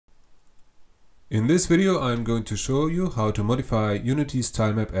In this video I'm going to show you how to modify Unity's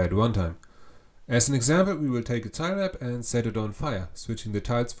tilemap at runtime. As an example, we will take a tilemap and set it on fire, switching the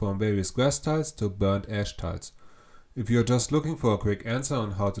tiles from various grass tiles to burnt ash tiles. If you are just looking for a quick answer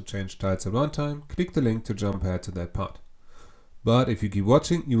on how to change tiles at runtime, click the link to jump ahead to that part. But if you keep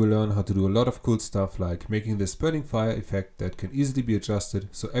watching, you will learn how to do a lot of cool stuff like making this spreading fire effect that can easily be adjusted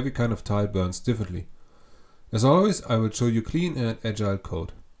so every kind of tile burns differently. As always, I will show you clean and agile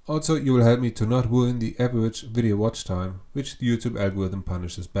code. Also, you will help me to not ruin the average video watch time, which the YouTube algorithm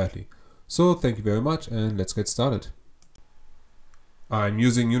punishes badly. So thank you very much and let's get started. I'm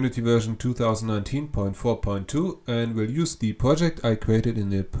using Unity version 2019.4.2 and will use the project I created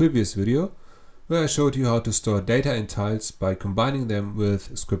in the previous video, where I showed you how to store data in tiles by combining them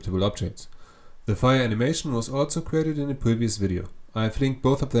with scriptable objects. The fire animation was also created in the previous video. I've linked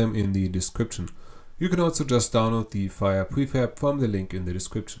both of them in the description. You can also just download the fire prefab from the link in the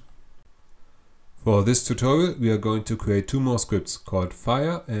description. For this tutorial we are going to create two more scripts called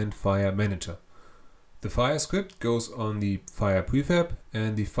Fire and Fire Manager. The Fire script goes on the Fire prefab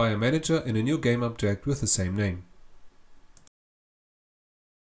and the Fire Manager in a new game object with the same name.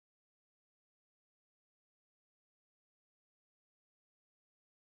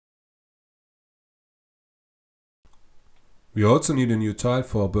 We also need a new tile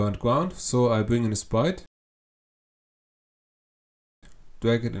for burnt ground, so I bring in a sprite,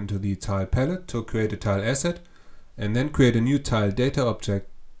 drag it into the tile palette to create a tile asset, and then create a new tile data object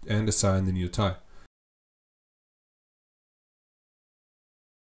and assign the new tile.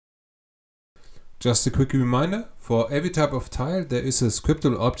 Just a quick reminder, for every type of tile there is a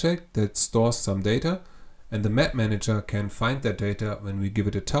scriptable object that stores some data, and the map manager can find that data when we give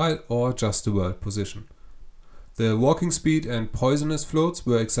it a tile or just the world position. The walking speed and poisonous floats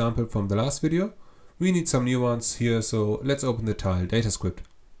were examples from the last video. We need some new ones here, so let's open the tile data script.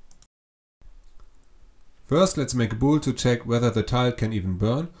 First, let's make a bool to check whether the tile can even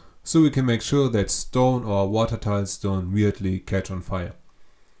burn, so we can make sure that stone or water tiles don't weirdly catch on fire.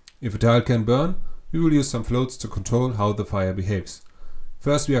 If a tile can burn, we will use some floats to control how the fire behaves.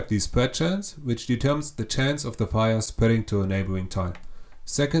 First we have the spread chance, which determines the chance of the fire spreading to a neighboring tile.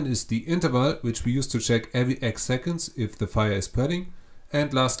 Second is the interval, which we use to check every X seconds if the fire is spreading.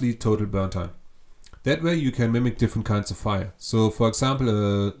 And lastly, total burn time. That way you can mimic different kinds of fire. So for example,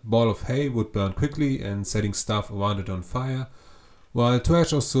 a ball of hay would burn quickly and setting stuff around it on fire, while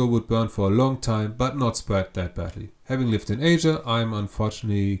trash or so would burn for a long time but not spread that badly. Having lived in Asia, I'm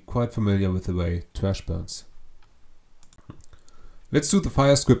unfortunately quite familiar with the way trash burns. Let's do the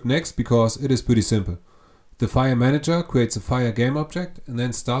fire script next because it is pretty simple. The Fire Manager creates a fire game object and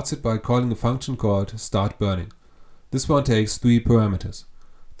then starts it by calling a function called startBurning. This one takes 3 parameters.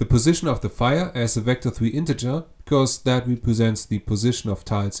 The position of the fire as a vector3 integer, because that represents the position of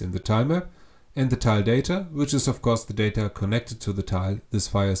tiles in the tilemap, and the tile data, which is of course the data connected to the tile this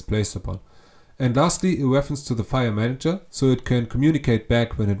fire is placed upon. And lastly, a reference to the Fire Manager, so it can communicate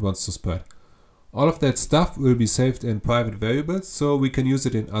back when it wants to spread. All of that stuff will be saved in private variables, so we can use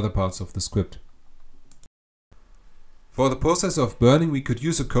it in other parts of the script. For the process of burning we could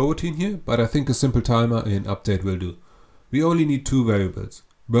use a coroutine here, but I think a simple timer in update will do. We only need 2 variables,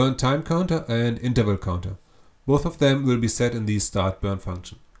 burn time counter and interval counter. Both of them will be set in the start burn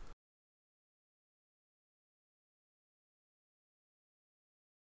function.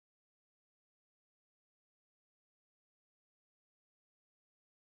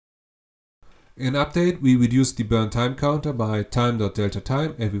 In update we reduce the burn time counter by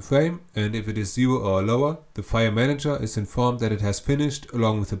time.delta_time every frame, and if it is 0 or lower, the Fire Manager is informed that it has finished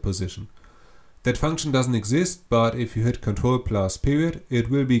along with the position. That function doesn't exist, but if you hit Ctrl+period, it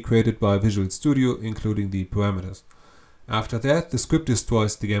will be created by Visual Studio including the parameters. After that the script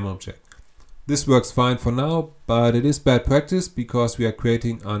destroys the game object. This works fine for now, but it is bad practice because we are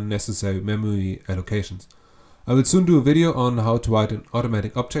creating unnecessary memory allocations. I will soon do a video on how to write an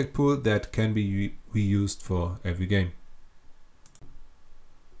automatic object pool that can be reused for every game.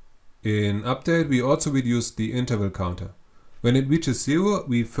 In update we also reduce the interval counter. When it reaches 0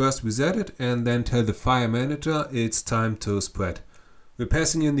 we first reset it and then tell the Fire Manager it's time to spread. We're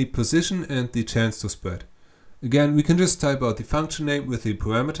passing in the position and the chance to spread. Again, we can just type out the function name with the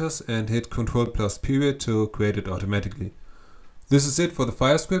parameters and hit Ctrl+period to create it automatically. This is it for the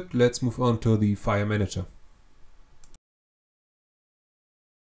fire script. Let's move on to the Fire Manager.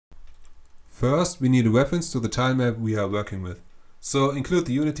 First, we need a reference to the tilemap we are working with. So include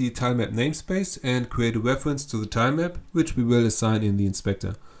the Unity tilemap namespace and create a reference to the tilemap, which we will assign in the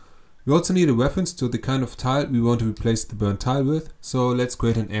inspector. We also need a reference to the kind of tile we want to replace the burnt tile with, so let's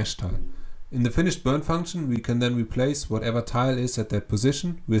create an ash tile. In the finished burn function we can then replace whatever tile is at that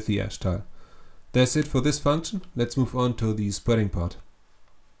position with the ash tile. That's it for this function. Let's move on to the spreading part.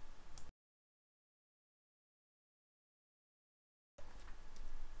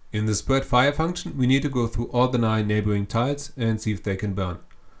 In the spread fire function, we need to go through all the 9 neighboring tiles and see if they can burn.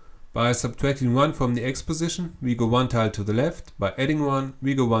 By subtracting 1 from the X position, we go 1 tile to the left. By adding 1,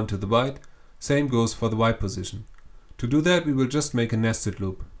 we go 1 to the right. Same goes for the Y position. To do that, we will just make a nested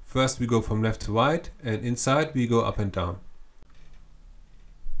loop. First we go from left to right, and inside we go up and down.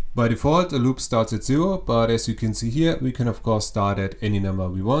 By default, a loop starts at 0, but as you can see here, we can of course start at any number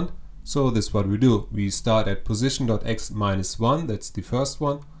we want. So this is what we do. We start at position.x minus 1, that's the first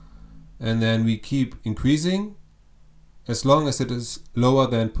one. And then we keep increasing as long as it is lower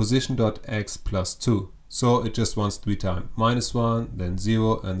than position.x plus 2. So it just wants to be timed. Minus 1, then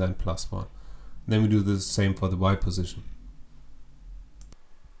 0, and then plus 1. Then we do the same for the Y position.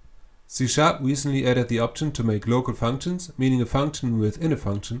 C# recently added the option to make local functions, meaning a function within a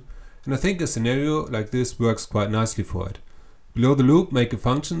function, and I think a scenario like this works quite nicely for it. Below the loop, make a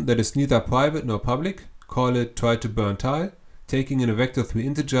function that is neither private nor public, call it try2burn_tile, taking in a vector3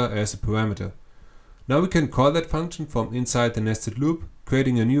 integer as a parameter. Now we can call that function from inside the nested loop,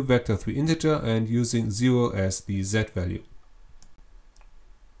 creating a new vector3 integer and using 0 as the z value.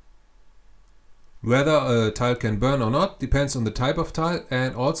 Whether a tile can burn or not depends on the type of tile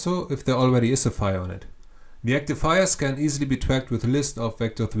and also if there already is a fire on it. The active fires can easily be tracked with a list of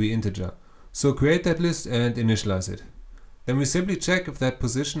vector3 integer, so create that list and initialize it. Then we simply check if that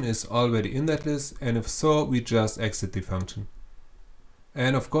position is already in that list, and if so, we just exit the function.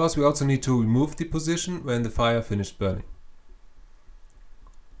 And of course we also need to remove the position when the fire finished burning.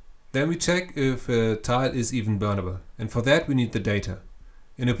 Then we check if a tile is even burnable, and for that we need the data.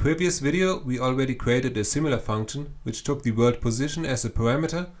 In a previous video we already created a similar function which took the world position as a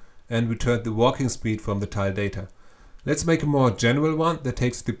parameter and returned the walking speed from the tile data. Let's make a more general one that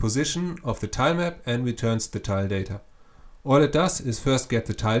takes the position of the tilemap and returns the tile data. All it does is first get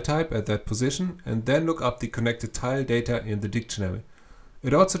the tile type at that position and then look up the connected tile data in the dictionary.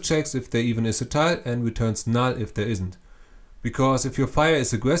 It also checks if there even is a tile and returns null if there isn't. Because if your fire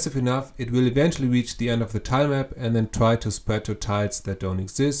is aggressive enough, it will eventually reach the end of the tilemap and then try to spread to tiles that don't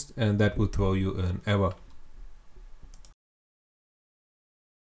exist, and that will throw you an error.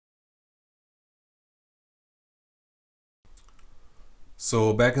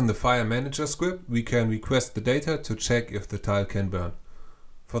 So back in the fire manager script, we can request the data to check if the tile can burn.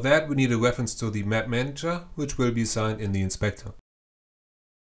 For that we need a reference to the map manager, which will be assigned in the inspector.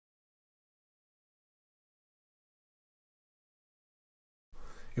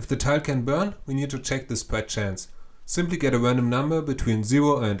 If the tile can burn, we need to check the spread chance. Simply get a random number between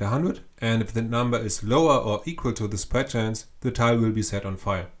 0 and 100, and if the number is lower or equal to the spread chance, the tile will be set on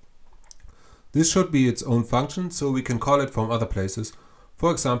fire. This should be its own function, so we can call it from other places,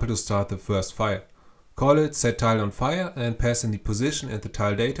 for example to start the first fire. Call it setTileOnFire and pass in the position and the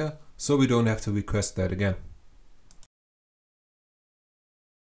tile data, so we don't have to request that again.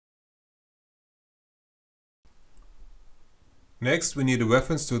 Next we need a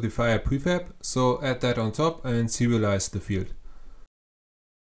reference to the fire prefab, so add that on top and serialize the field.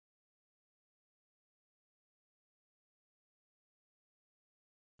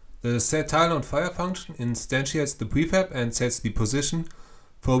 The setTileOnFire function instantiates the prefab and sets the position,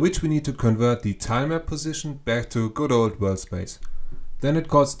 for which we need to convert the tilemap position back to good old world space. Then it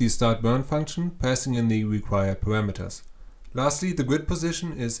calls the startBurn function, passing in the required parameters. Lastly, the grid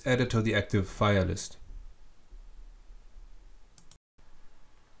position is added to the active fire list.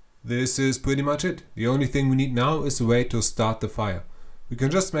 This is pretty much it. The only thing we need now is a way to start the fire. We can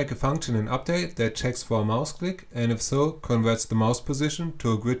just make a function in update that checks for a mouse click, and if so, converts the mouse position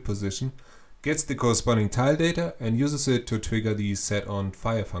to a grid position, gets the corresponding tile data and uses it to trigger the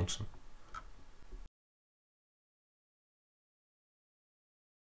setOnFire function.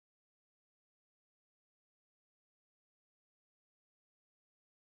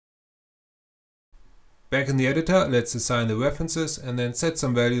 Back in the editor, let's assign the references and then set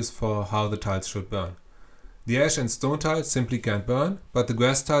some values for how the tiles should burn. The ash and stone tiles simply can't burn, but the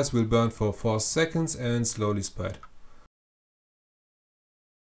grass tiles will burn for 4 seconds and slowly spread.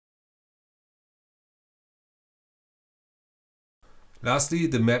 Lastly,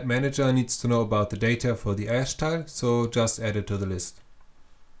 the map manager needs to know about the data for the ash tile, so just add it to the list.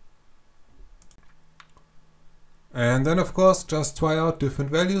 And then of course just try out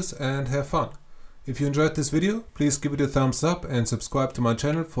different values and have fun. If you enjoyed this video, please give it a thumbs up and subscribe to my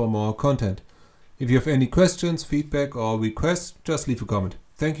channel for more content. If you have any questions, feedback or requests, just leave a comment.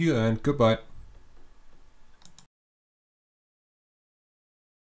 Thank you and goodbye.